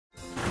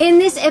In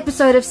this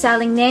episode of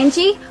Sailing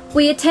Nandji,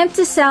 we attempt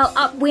to sail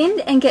upwind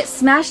and get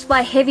smashed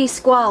by heavy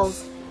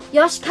squalls.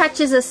 Yosh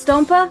catches a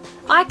stomper,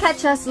 I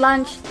catch us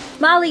lunch,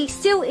 Marley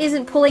still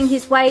isn't pulling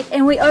his weight,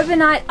 and we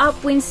overnight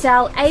upwind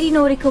sail 80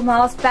 nautical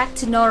miles back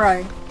to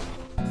Noro.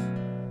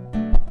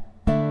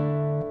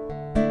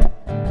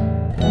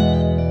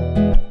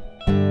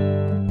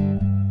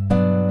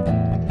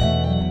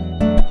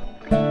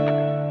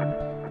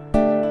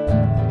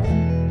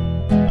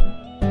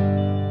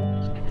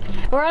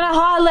 We're on a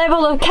high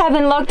level of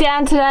cabin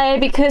lockdown today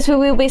because we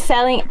will be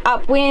sailing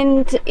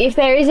upwind if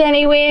there is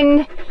any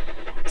wind.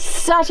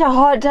 Such a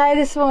hot day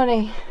this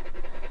morning.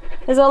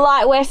 There's a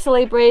light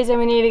westerly breeze and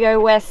we need to go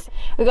west.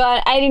 We've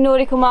got an 80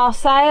 nautical mile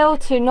sail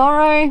to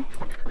Noro.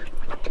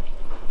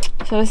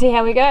 So we'll see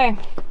how we go.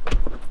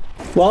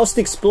 Whilst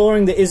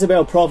exploring the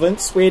Isabel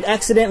province, we had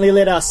accidentally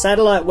let our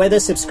satellite weather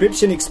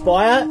subscription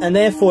expire and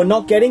therefore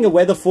not getting a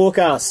weather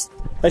forecast.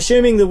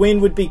 Assuming the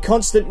wind would be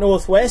constant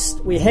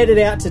northwest, we headed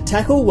out to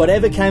tackle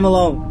whatever came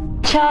along.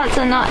 Charts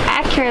are not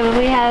accurate, but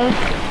we have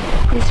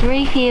this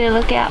reef here to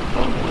look out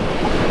for.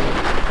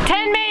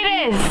 10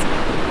 meters!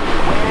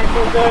 Yeah,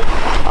 all good.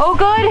 All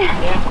good?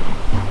 Yeah.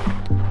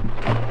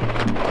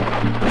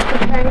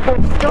 Preparing for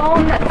a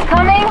storm that's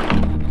coming.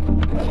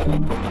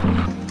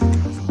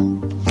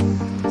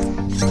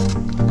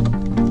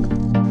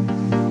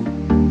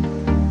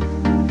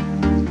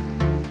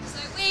 So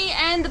we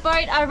and the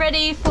boat are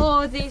ready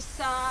for this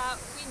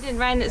wind and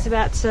rain that's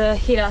about to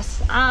hit us.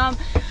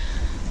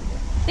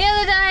 The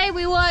other day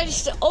we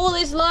watched All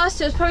Is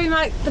Lost. It was probably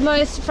the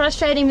most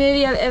frustrating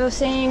movie I've ever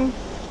seen,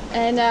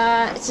 and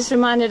it just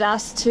reminded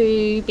us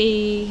to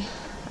be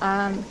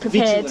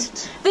prepared.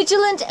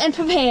 Vigilant and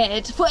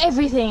prepared for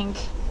everything.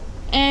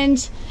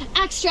 And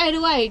act straight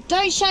away.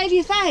 Don't shave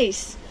your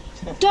face.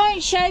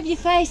 Don't shave your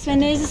face when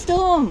there's a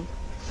storm.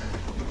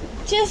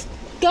 Just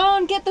go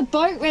and get the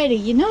boat ready,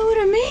 you know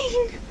what I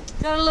mean?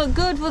 Gotta look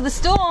good for the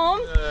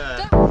storm.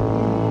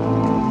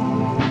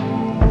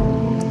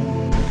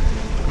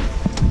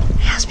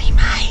 How's me,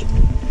 mate?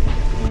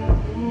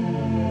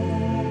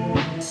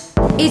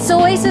 It's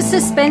always a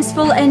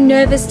suspenseful and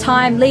nervous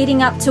time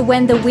leading up to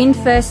when the wind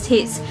first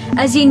hits,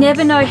 as you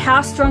never know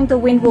how strong the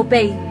wind will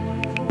be.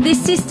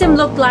 This system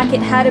looked like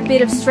it had a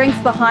bit of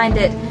strength behind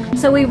it,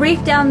 so we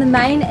reefed down the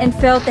main and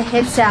furled the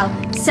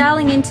headsail,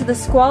 sailing into the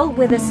squall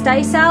with a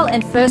staysail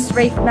and first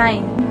reef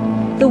main.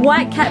 The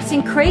white caps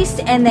increased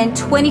and then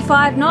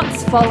 25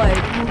 knots followed.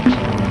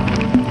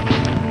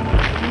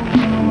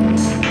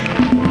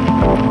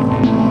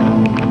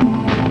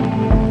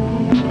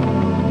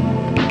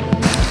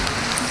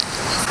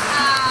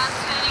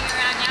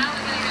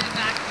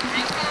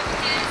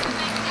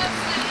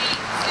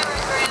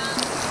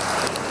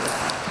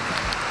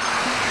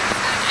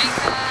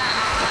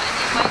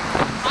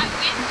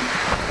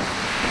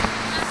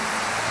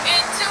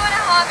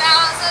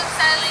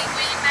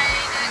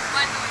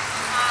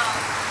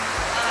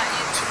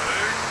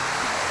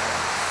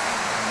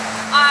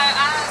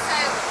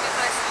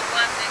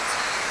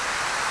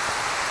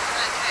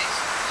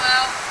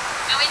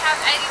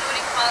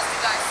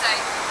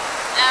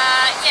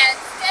 Yeah,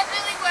 it's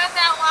definitely worth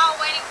our while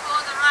waiting for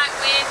the right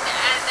wind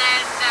and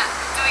then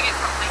doing it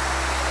properly.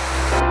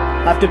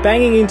 After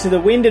banging into the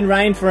wind and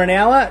rain for an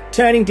hour,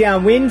 turning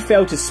downwind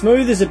felt as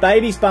smooth as a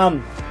baby's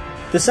bum.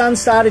 The sun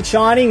started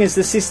shining as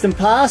the system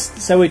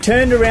passed, so we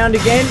turned around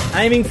again,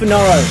 aiming for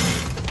Noro.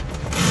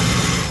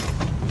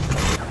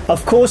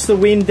 Of course the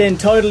wind then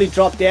totally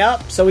dropped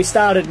out, so we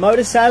started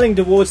motor sailing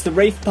towards the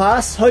reef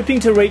pass,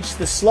 hoping to reach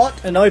the slot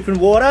and open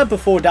water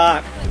before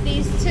dark.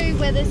 These two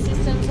weather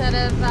systems that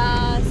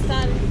have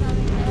started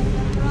coming over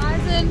the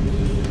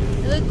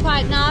horizon, they look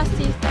quite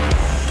nasty.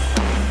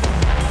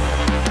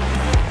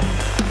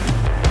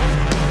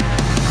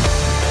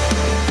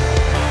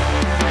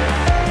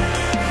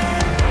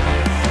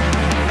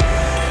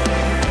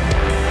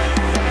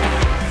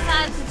 I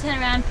decided to turn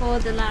around for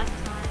the last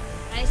time,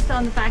 based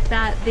on the fact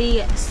that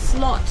the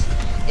slot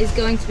is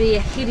going to be a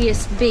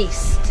hideous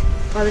beast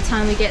by the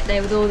time we get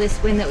there with all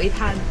this wind that we've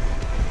had.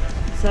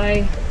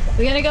 So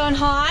we're going to go and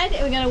hide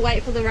and we're going to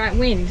wait for the right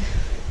wind.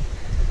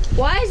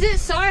 Why is it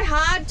so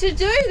hard to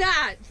do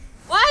that?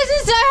 Why is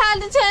it so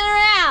hard to turn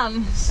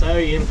around? So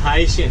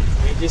impatient.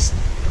 We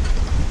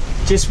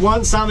just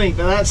want something,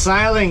 but that's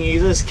sailing. You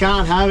just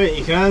can't have it.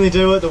 You can only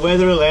do what the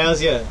weather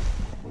allows you.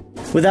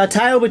 With our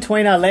tail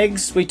between our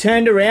legs, we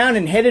turned around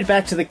and headed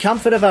back to the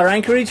comfort of our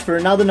anchorage for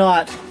another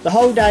night. The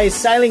whole day's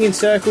sailing in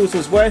circles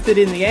was worth it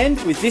in the end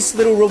with this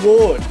little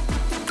reward.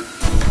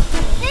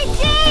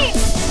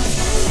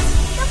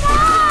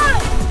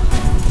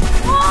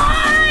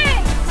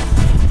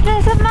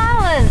 There's a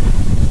marlin!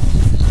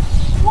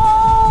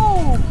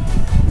 Whoa!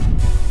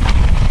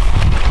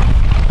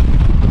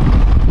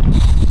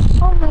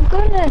 Oh my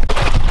goodness!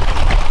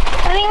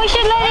 I think we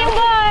should let him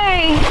go!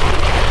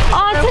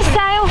 Oh, it's a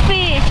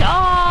sailfish!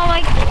 Oh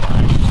my gosh!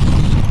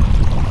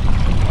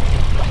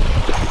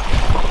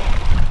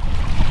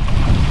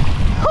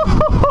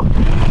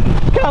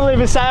 Can't believe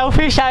a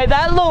sailfish ate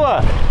that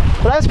lure!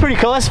 Well, that's pretty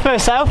cool. That's the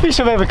first sailfish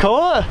I've ever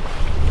caught.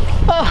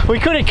 Oh, we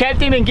could have kept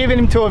him and given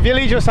him to a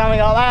village or something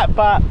like that,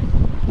 but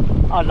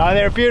I don't know,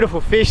 they're a beautiful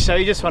fish, so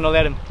you just want to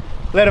let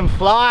him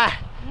fly.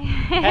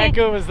 How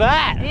good was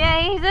that?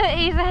 Yeah,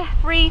 he's a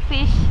free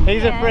fish.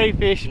 He's a free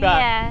fish,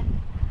 but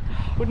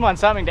wouldn't want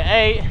something to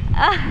eat.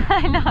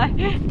 I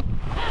know.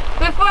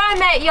 Before I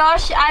met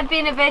Yosh, I'd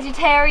been a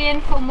vegetarian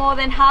for more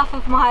than half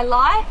of my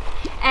life,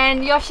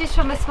 and Yosh is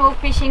from a small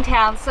fishing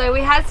town, so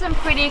we had some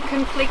pretty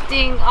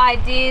conflicting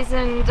ideas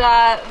and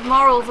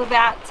morals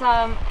about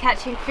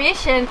catching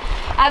fish. And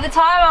at the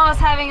time I was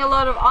having a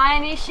lot of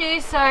iron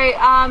issues, so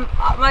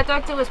my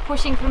doctor was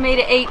pushing for me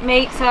to eat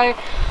meat, so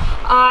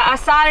I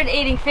started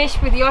eating fish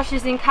with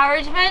Yosh's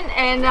encouragement,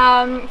 and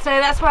so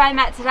that's where I'm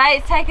at today.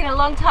 It's taken a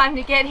long time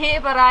to get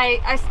here, but I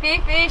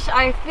spearfish,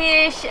 I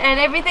fish and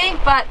everything,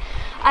 but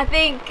I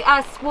think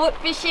sport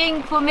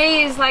fishing for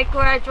me is like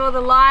where I draw the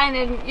line,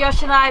 and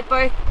Yosh and I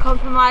both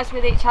compromise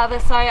with each other,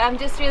 so I'm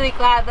just really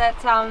glad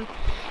that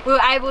we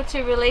were able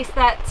to release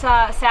that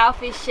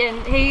sailfish,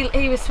 and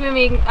he was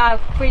swimming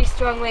pretty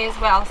strongly as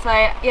well. So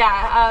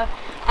yeah,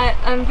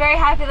 I'm very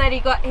happy that he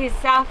got his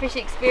sailfish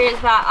experience,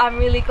 but I'm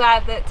really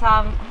glad that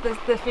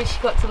the fish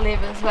got to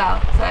live as well,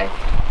 so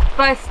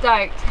both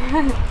stoked.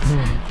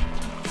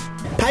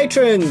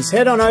 Patrons,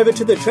 head on over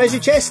to the treasure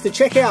chest to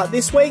check out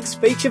this week's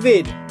feature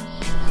vid.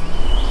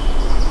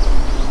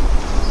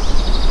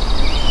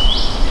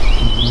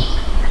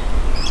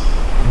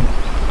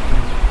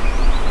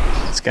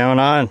 What's going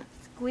on?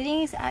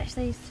 Squidding is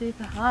actually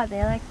super hard.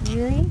 They're like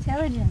really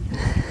intelligent.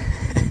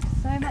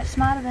 So much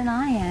smarter than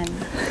I am.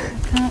 I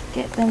can't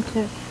get them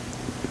to...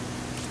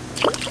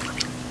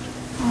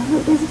 Oh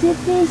look, there's a dead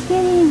fish,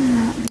 get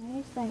him! They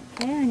just don't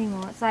care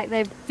anymore. It's like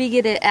they've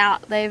figured it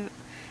out. They've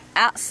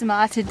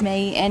outsmarted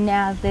me, and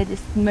now they're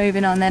just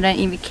moving on. They don't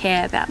even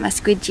care about my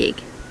squid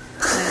jig.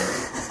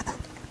 So,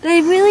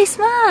 they're really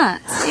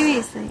smart,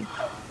 seriously.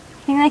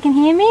 Think they can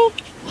hear me?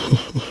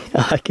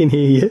 I can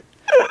hear you.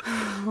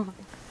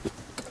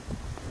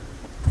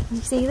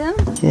 You see them?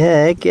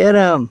 Yeah, get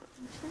them.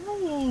 I'm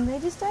trying, they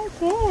just don't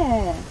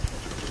care.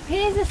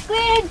 Here's a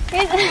squid!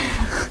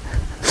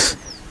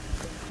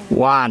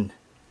 One.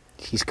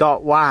 She's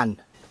got one.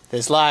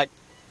 There's like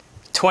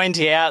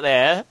 20 out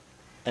there,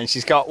 and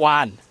she's got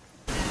one.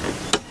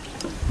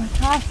 My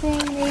casting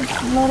needs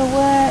a lot of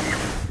work.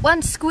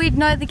 Once squid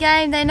know the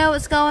game, they know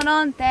what's going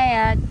on,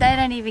 they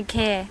don't even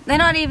care. They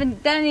don't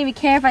even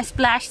care if I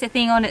splash the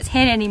thing on its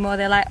head anymore.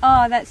 They're like,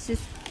 oh, that's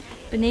just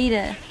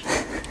bonita.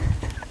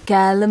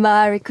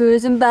 Calamari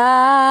cruising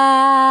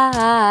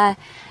by,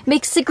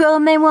 makes a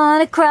grown man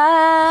wanna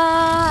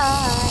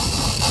cry.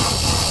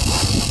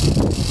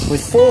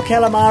 With 4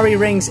 calamari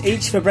rings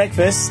each for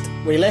breakfast,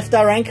 we left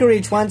our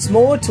anchorage once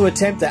more to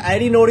attempt the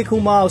 80 nautical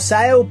mile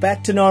sail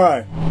back to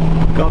Noro.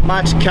 Got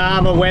much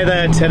calmer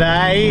weather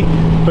today.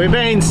 We've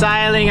been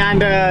sailing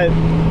under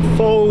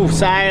full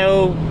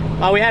sail.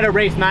 Oh, we had a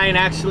reef main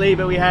actually,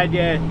 but we had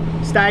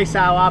stay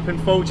sail up in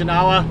full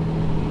Genoa.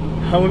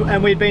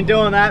 And we'd been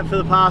doing that for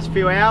the past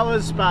few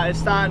hours, but it's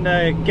starting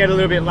to get a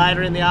little bit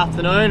later in the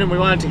afternoon, and we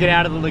wanted to get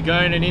out of the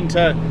lagoon and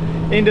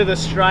into the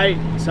strait.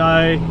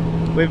 So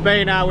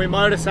we're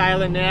motor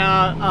sailing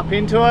now up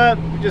into it.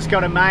 Just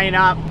got a main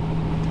up,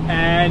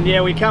 and yeah,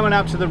 we're coming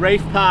up to the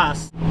reef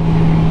pass.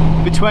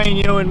 Between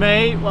you and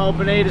me, while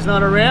Bonita's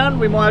not around,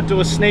 we might do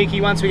a sneaky.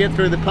 Once we get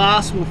through the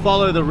pass, we'll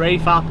follow the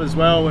reef up as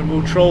well, and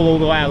we'll trawl all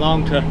the way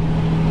along to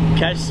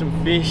catch some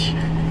fish.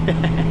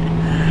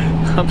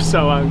 I'm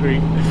so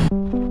hungry.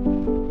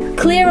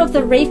 Clear of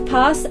the reef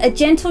pass, a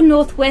gentle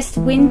northwest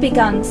wind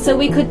begun, so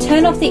we could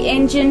turn off the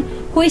engine,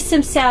 hoist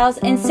some sails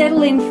and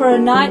settle in for a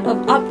night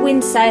of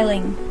upwind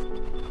sailing.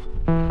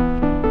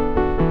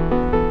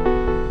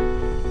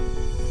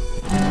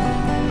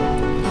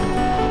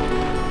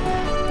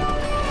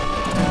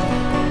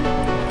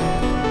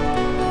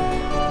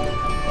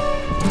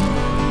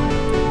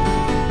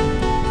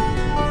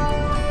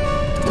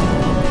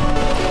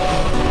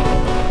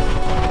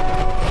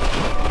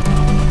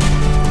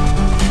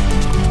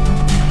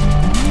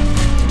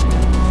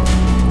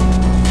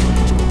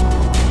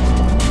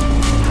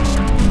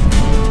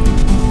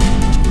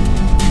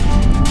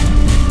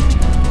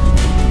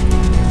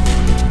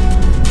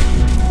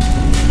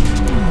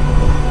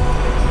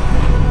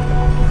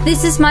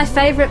 This is my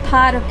favourite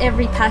part of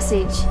every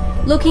passage,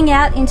 looking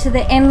out into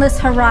the endless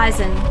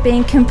horizon,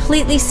 being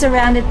completely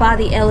surrounded by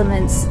the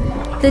elements.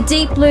 The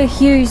deep blue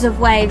hues of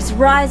waves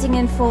rising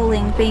and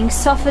falling, being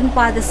softened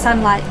by the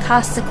sunlight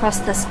cast across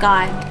the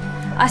sky.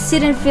 I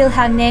sit and feel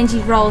how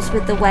Nandji rolls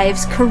with the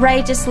waves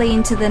courageously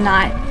into the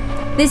night.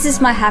 This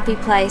is my happy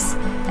place,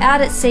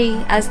 out at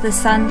sea as the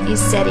sun is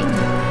setting.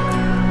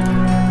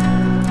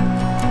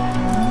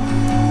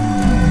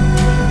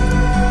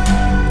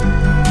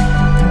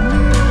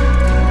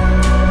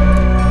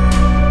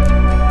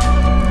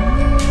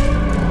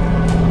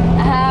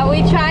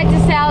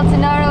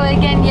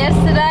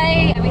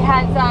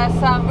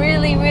 Some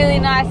really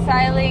nice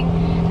sailing,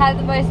 had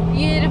the most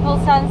beautiful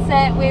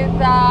sunset with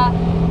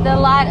the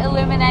light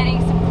illuminating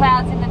some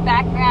clouds in the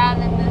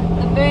background, and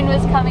the moon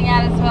was coming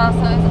out as well, so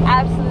it was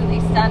absolutely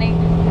stunning.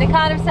 The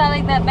kind of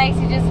sailing that makes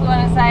you just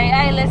want to say,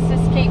 hey, let's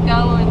just keep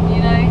going,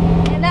 you know.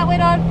 And that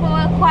went on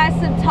for quite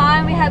some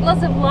time. We had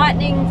lots of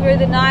lightning through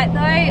the night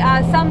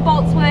though. Some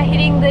bolts were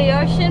hitting the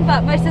ocean,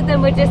 but most of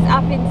them were just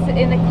up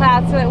in the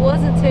clouds, so it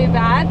wasn't too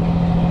bad.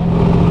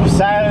 We were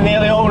sailing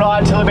nearly all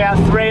night till about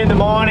 3 in the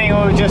morning. We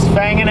were just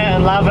fanging it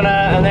and loving it,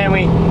 and then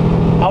we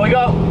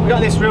got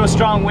this real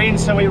strong wind,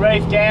 so we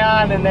reefed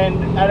down, and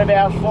then at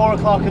about 4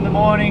 o'clock in the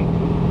morning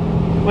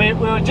we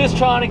were just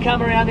trying to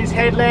come around this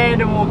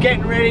headland, and we were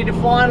getting ready to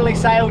finally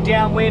sail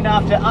downwind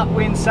after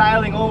upwind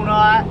sailing all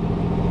night.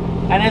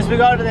 And as we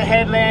go to the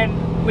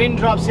headland, wind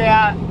drops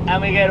out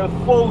and we get a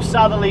full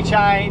southerly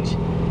change,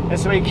 and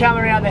so we come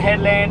around the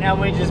headland and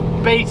we're just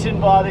beaten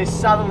by this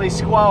southerly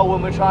squall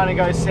when we're trying to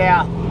go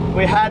south.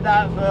 We had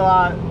that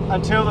for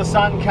until the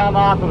sun come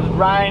up. It was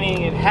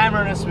raining and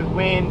hammering us with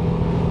wind,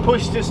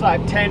 pushed us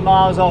like 10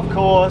 miles off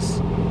course,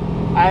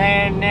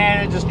 and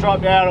then it just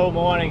dropped out all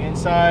morning, and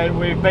so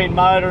we've been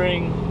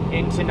motoring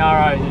into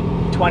Noro,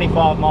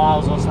 25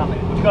 miles or something.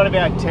 We've got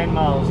about 10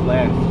 miles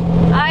left.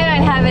 I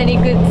don't have any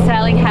good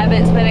sailing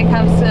habits when it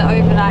comes to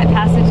overnight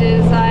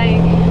passages. I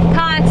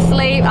can't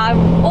sleep.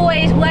 I'm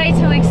always way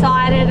too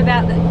excited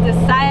about the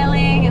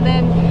sailing, and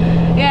then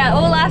yeah,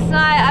 all last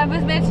night I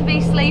was meant to be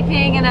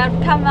sleeping and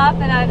I'd come up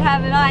and I'd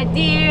have an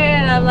idea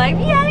and I'm like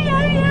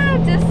yeah,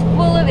 just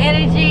full of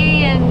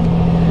energy, and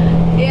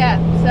yeah,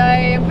 so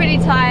I'm pretty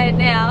tired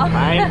now.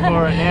 Paying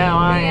for it now,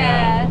 aren't you?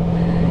 Yeah.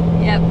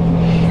 Yep.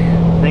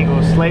 I think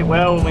we'll sleep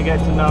well when we get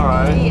to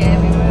Noro. Yeah,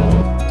 we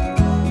will.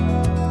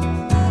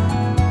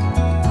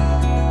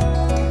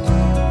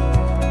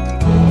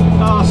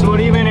 Oh, so what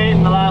have you been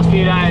eating the last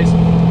few days?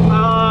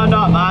 Oh,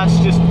 not much,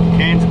 just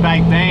cans of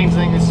baked beans. I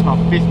think this is my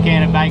 5th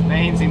can of baked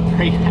beans in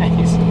 3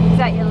 days. Is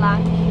that your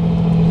lunch?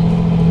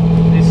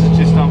 This is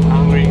just, I'm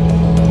hungry.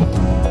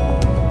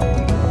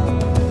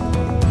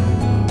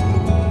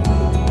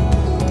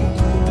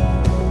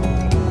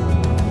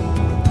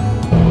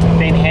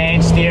 Been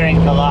hand steering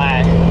for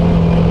like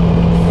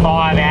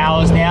 5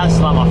 hours now. It's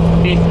like my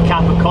 5th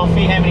cup of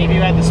coffee. How many have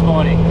you had this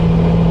morning?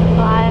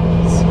 5.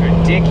 It's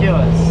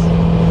ridiculous.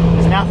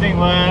 There's nothing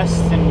worse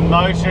than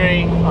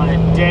motoring on a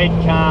dead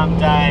calm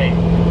day,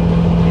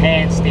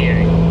 hand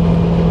steering.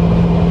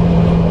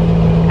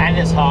 And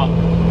it's hot,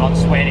 I'm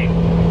sweating.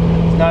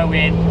 There's no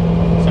wind,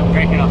 so I'm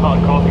drinking a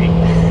hot coffee.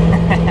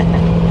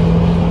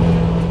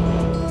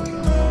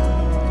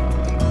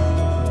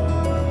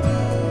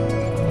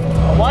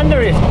 I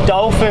wonder if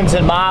dolphins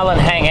and marlin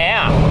hang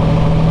out.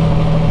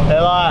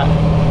 They're like,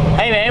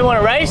 hey man, want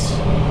to race?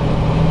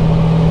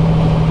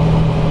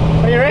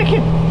 What do you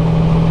reckon?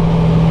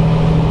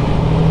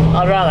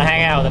 I'd rather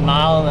hang out with a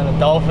marlin than a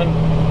dolphin.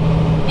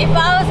 If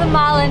I was a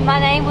marlin, my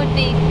name would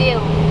be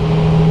Bill.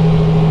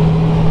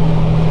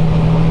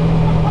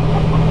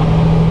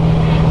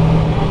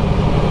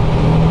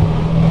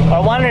 I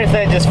wonder if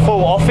they're just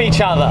full off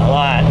each other,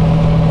 like,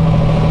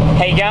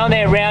 hey, you going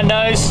there, round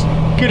nose?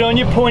 Good on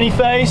your pointy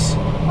face.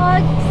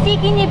 Oh,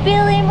 sticking your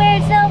bill in where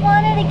it's not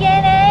wanted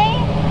again, eh?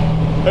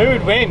 Who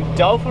would win,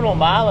 dolphin or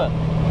marlin?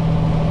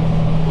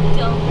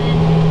 Dolphin.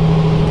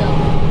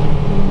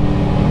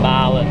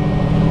 Marlin.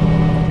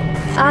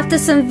 After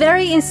some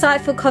very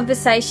insightful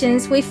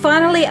conversations, we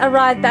finally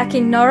arrived back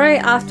in Noro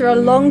after a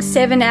long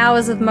 7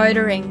 hours of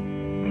motoring.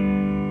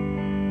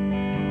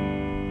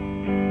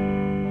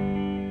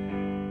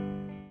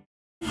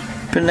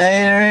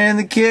 Banana in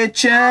the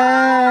kitchen!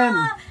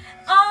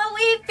 Oh,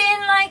 we've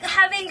been like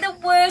having the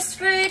worst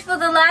food for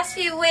the last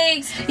few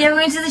weeks. Yeah, we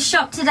went to the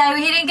shop today.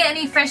 We didn't get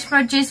any fresh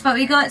produce, but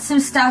we got some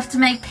stuff to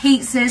make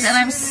pizzas, and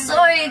I'm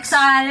so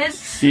excited.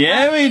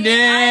 Yeah, we did!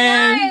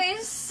 I know,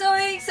 we're so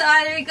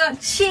excited. We got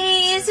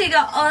cheese, we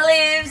got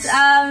olives,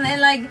 and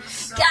like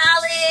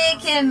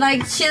garlic and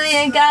like chili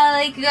and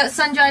garlic. We got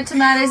sun-dried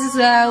tomatoes as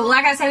well.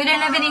 Like I said, we don't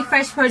have any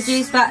fresh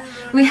produce, but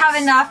we have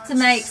enough to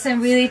make some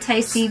really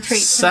tasty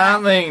treats.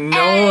 Something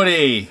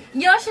naughty.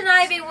 And Yosh and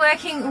I have been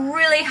working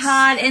really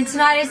hard, and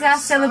tonight is our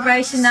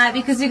celebration night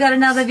because we got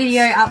another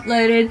video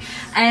uploaded,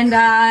 and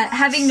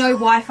having no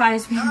Wi-Fi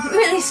has been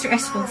really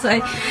stressful. So,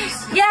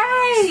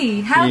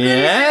 yay! How good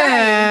is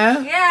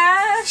it?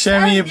 Yeah.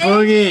 Show me your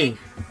boogie.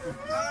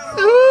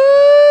 Ooh,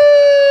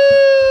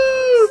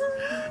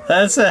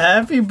 that's a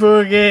happy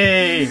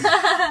boogie.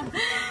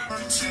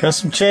 Got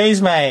some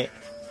cheese, mate.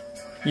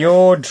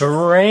 You're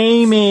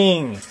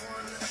dreaming.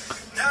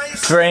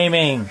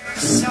 Dreaming.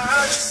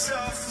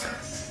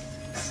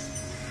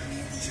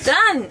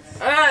 Done.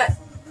 Alright.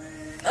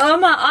 Oh,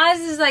 my eyes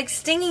is like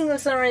stinging for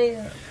some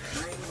reason.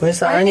 Where's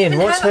the onion?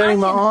 What's hurting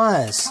my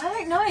eyes? I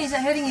don't know. Is it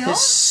hurting yours? There's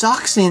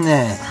sucks in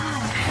there.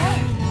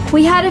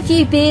 We had a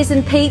few beers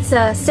and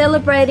pizza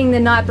celebrating the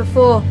night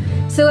before,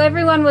 so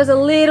everyone was a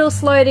little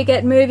slow to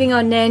get moving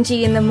on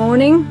Nandji in the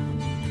morning.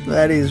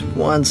 That is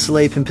one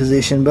sleeping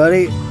position,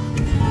 buddy.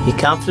 You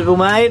comfortable,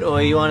 mate,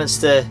 or you want us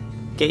to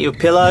get you a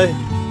pillow?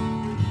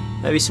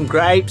 Maybe some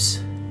grapes?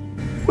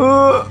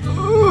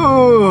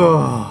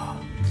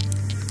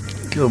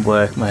 Good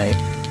work, mate.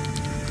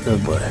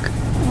 Good work.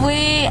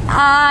 We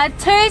are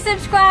 2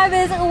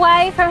 subscribers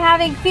away from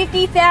having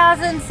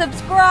 50,000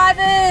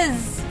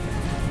 subscribers.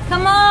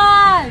 Come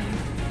on,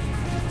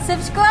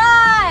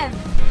 subscribe.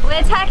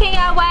 We're taking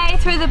our way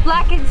through the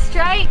Blackened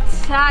Strait.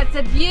 It's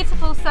a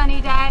beautiful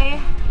sunny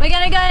day. We're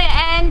going to go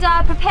and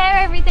prepare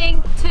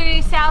everything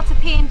to sail to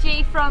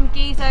PNG from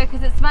Gizo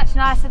because it's much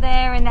nicer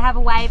there and they have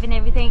a wave and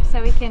everything,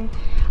 so we can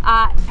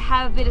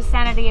have a bit of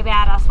sanity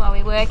about us while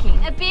we're working.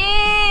 A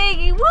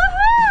big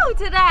woohoo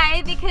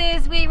today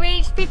because we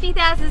reached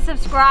 50,000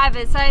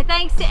 subscribers. So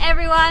thanks to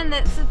everyone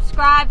that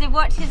subscribed and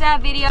watches our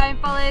video and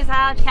follows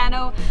our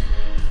channel.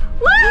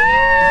 Woo!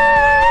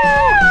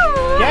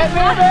 Get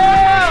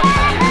moving!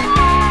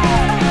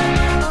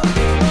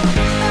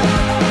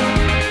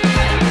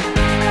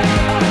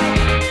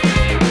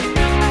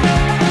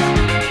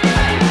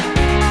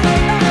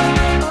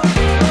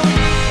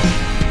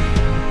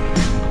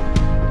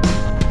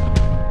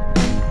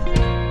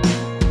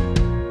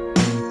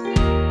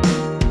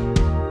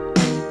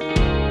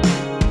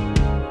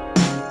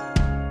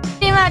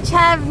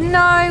 Have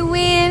no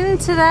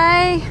wind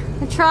today.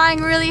 We're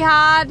trying really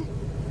hard,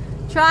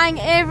 trying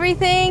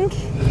everything.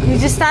 We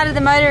just started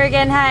the motor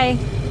again, hey?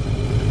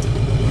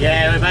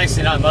 Yeah, we're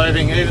basically not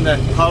moving, even the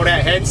hold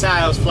out head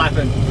sail's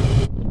flapping.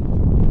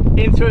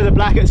 In through the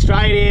Blackened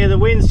Strait here, the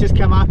wind's just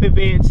come up a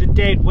bit. It's a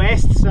dead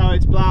west, so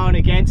it's blowing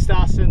against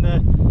us, and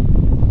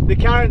the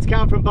currents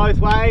come from both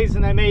ways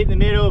and they meet in the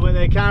middle, but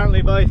they're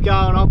currently both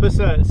going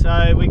opposite.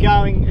 So we're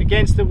going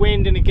against the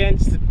wind and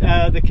against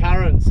the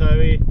current.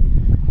 So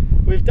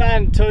we've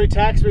done 2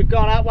 tacks. We've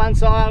gone up one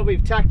side,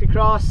 we've tacked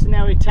across, and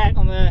now we tack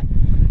on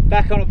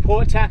back on a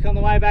port tack on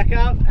the way back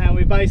up, and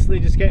we're basically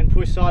just getting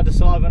pushed side to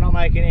side. We're not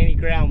making any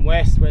ground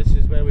west, which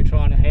is where we're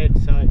trying to head.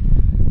 So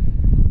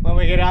when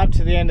we get up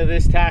to the end of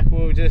this tack,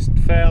 we'll just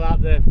furl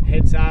up the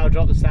head sail,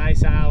 drop the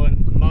staysail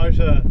and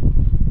motor.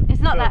 It's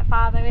not that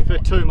far though, is it?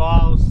 For 2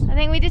 miles. I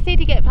think we just need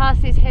to get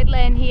past this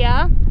headland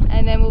here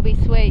and then we'll be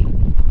sweet.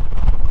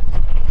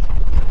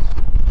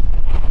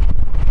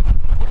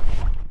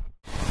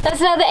 That's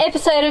another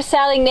episode of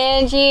Sailing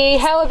Nandji.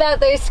 How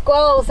about those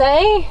squalls,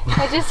 eh?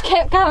 They just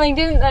kept coming,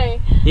 didn't they?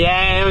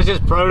 Yeah, it was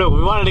just brutal.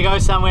 We wanted to go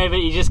somewhere, but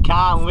you just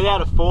can't. And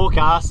without a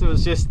forecast, it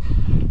was just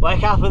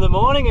wake up in the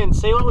morning and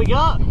see what we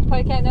got.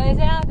 Poke our nose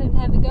out and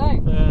have a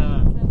go.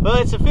 Well,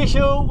 it's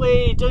official.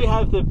 We do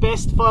have the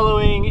best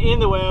following in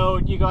the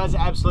world. You guys are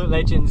absolute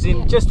legends.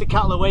 In just a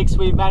couple of weeks,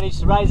 we've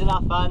managed to raise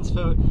enough funds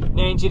for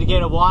Nandji to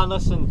get a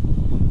windlass, and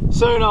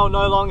soon I'll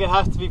no longer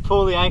have to be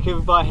pulling the anchor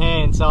by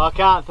hand, so I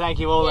can't thank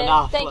you all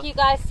enough. Thank you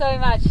guys so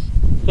much.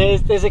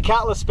 There's a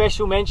couple of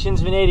special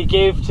mentions we need to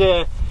give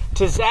to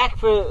Zach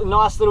for a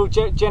nice little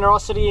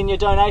generosity in your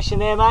donation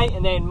there, mate,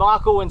 and then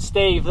Michael and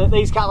Steve.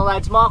 These couple of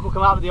lads, Michael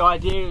came up with the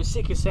idea, he was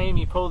sick of seeing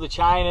me pull the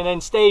chain, and then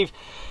Steve,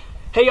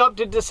 he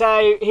opted to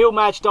say he'll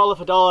match dollar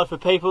for dollar for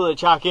people that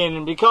chuck in,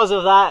 and because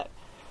of that,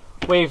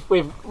 we've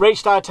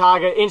reached our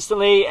target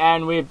instantly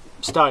and we're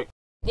stoked.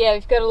 Yeah,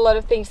 we've got a lot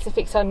of things to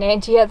fix on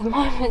Nandji at the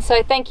moment,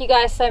 so thank you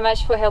guys so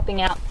much for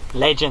helping out.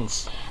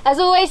 Legends. As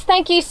always,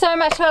 thank you so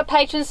much to our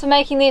patrons for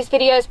making these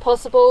videos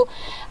possible.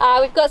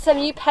 We've got some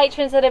new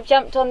patrons that have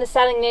jumped on the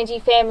Sailing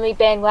Nandji family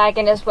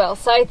bandwagon as well,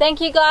 so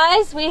thank you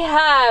guys. We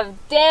have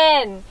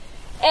Dan,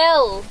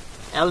 El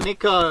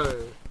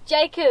Nico,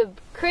 Jacob,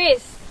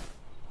 Chris,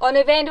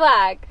 Honor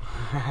Vandwag,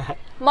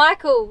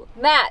 Michael,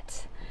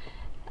 Matt,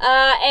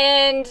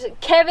 and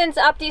Kevin's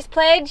upped his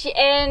pledge,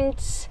 and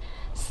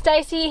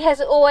Stacey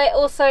has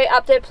also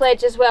upped her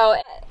pledge as well.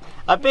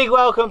 A big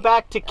welcome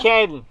back to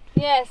Ken.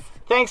 Yes.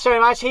 Thanks very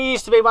much. He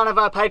used to be one of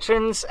our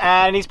patrons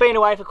and he's been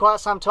away for quite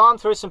some time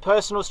through some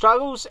personal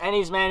struggles, and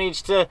he's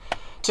managed to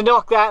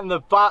knock that in the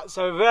butt.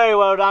 So very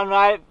well done,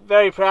 mate.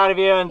 Very proud of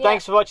you, and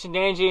thanks for watching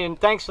Nandji, and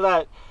thanks for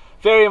that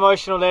very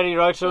emotional letter you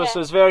wrote to us. It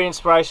was very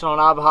inspirational on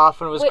our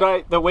behalf, and it was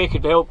great that we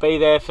could be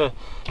there to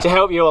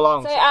help you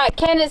along. So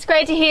Ken, it's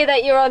great to hear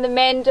that you're on the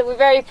mend. We're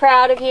very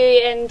proud of you,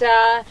 and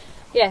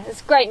yeah,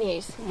 it's great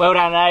news. Well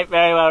done, mate.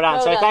 Very well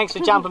done. So thanks for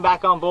jumping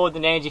back on board the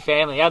Nandji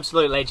family.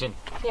 Absolute legend.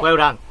 Yeah. Well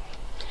done.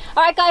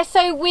 Alright guys,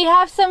 so we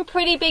have some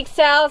pretty big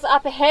sails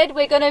up ahead.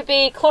 We're going to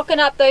be clocking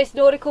up those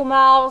nautical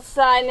miles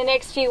in the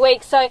next few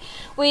weeks. So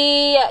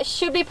we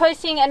should be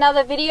posting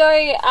another video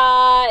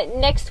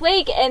next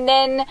week, and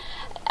then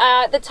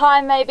the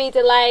time may be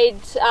delayed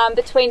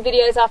between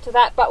videos after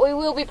that, but we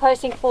will be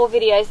posting 4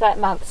 videos that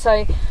month.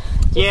 So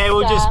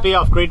we'll just be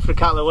off grid for a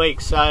couple of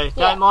weeks, so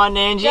don't mind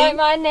Nandji. Don't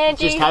mind Nandji.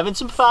 Just having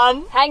some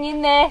fun. Hang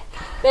in there.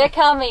 They're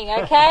coming,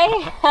 okay?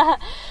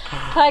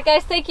 Alright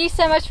guys, thank you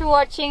so much for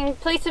watching.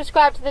 Please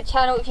subscribe to the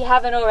channel if you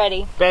haven't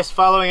already. Best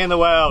following in the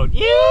world.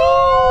 You!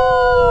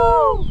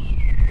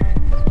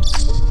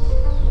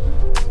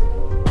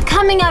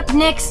 Coming up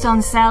next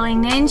on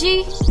Sailing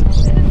Nandji. This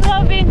is what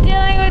I've been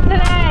dealing with today.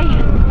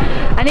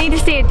 I need to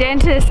see a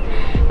dentist.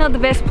 Not the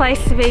best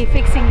place to be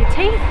fixing your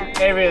teeth.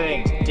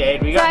 Everything's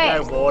dead. We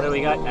got no water,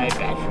 we got no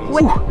batteries.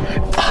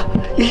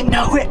 You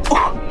know it. So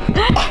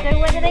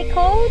what are they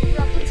called?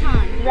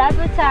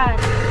 Rabutan.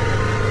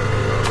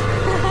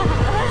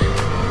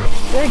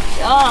 Good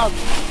job.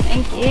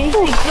 Thank you.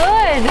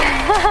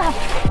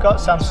 Good. Got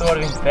some sort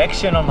of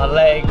infection on my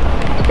leg.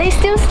 They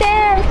still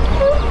stand.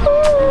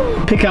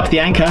 Pick up the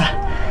anchor.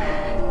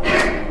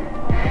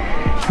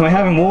 We're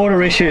having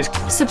water issues.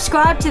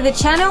 Subscribe to the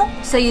channel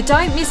so you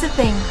don't miss a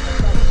thing.